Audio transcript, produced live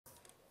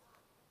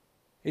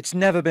It's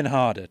never been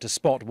harder to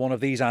spot one of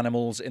these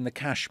animals in the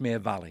Kashmir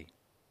Valley.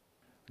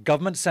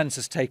 Government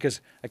census takers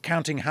are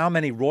counting how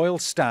many royal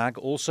stag,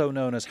 also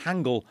known as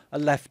hangal, are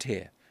left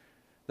here.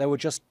 There were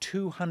just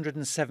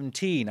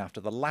 217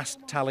 after the last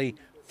tally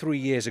 3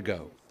 years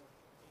ago.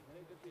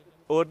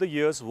 Over the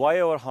years, why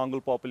our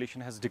hangal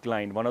population has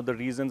declined? One of the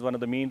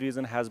main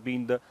reasons has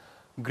been the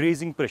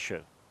grazing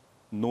pressure.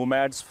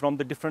 Nomads from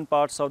the different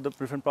parts of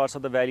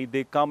the valley,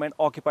 they come and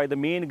occupy the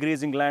main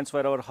grazing lands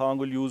where our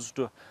hangal used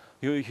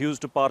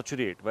to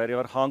pasturate, where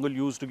our hangal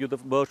used to give the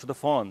birth to the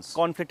fawns.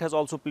 Conflict has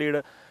also played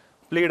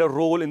a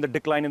role in the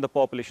decline in the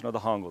population of the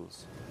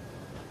hangals.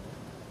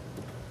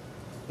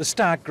 The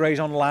stag graze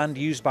on land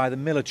used by the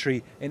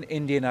military in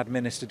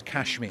Indian-administered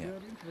Kashmir.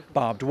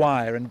 Barbed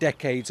wire and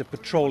decades of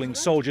patrolling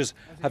soldiers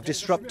have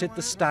disrupted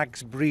the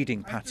stag's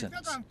breeding patterns.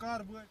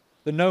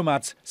 The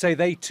nomads say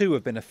they too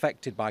have been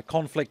affected by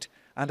conflict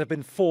and have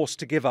been forced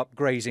to give up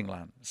grazing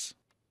lands.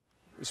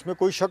 After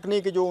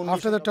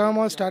the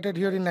turmoil started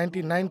here in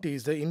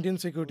 1990s, the Indian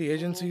security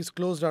agencies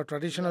closed our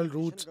traditional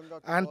routes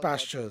and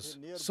pastures.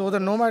 So the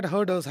nomad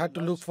herders had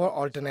to look for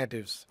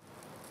alternatives.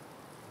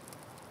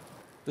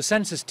 The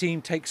census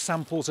team takes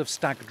samples of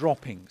stag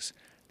droppings.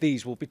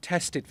 These will be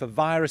tested for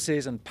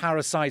viruses and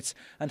parasites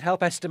and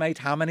help estimate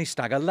how many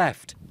stag are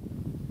left.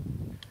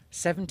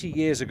 70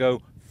 years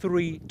ago,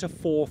 3,000 to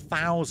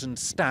 4,000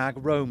 stag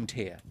roamed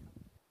here.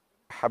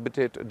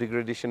 Habitat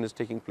degradation is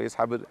taking place,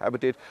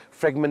 habitat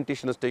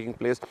fragmentation is taking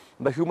place.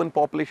 The human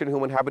population,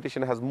 human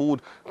habitation has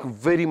moved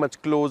very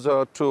much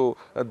closer to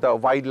the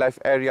wildlife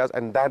areas,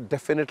 and that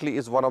definitely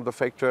is one of the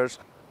factors.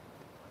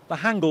 The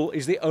hangal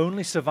is the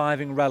only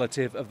surviving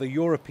relative of the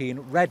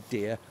European red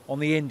deer on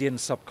the Indian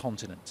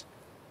subcontinent.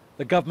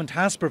 The government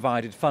has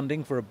provided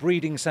funding for a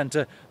breeding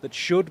centre that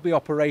should be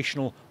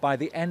operational by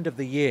the end of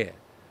the year.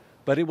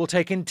 But it will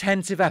take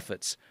intensive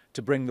efforts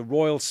to bring the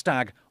royal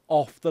stag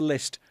off the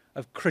list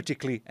of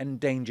critically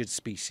endangered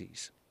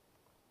species.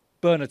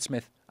 Bernard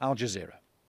Smith, Al Jazeera.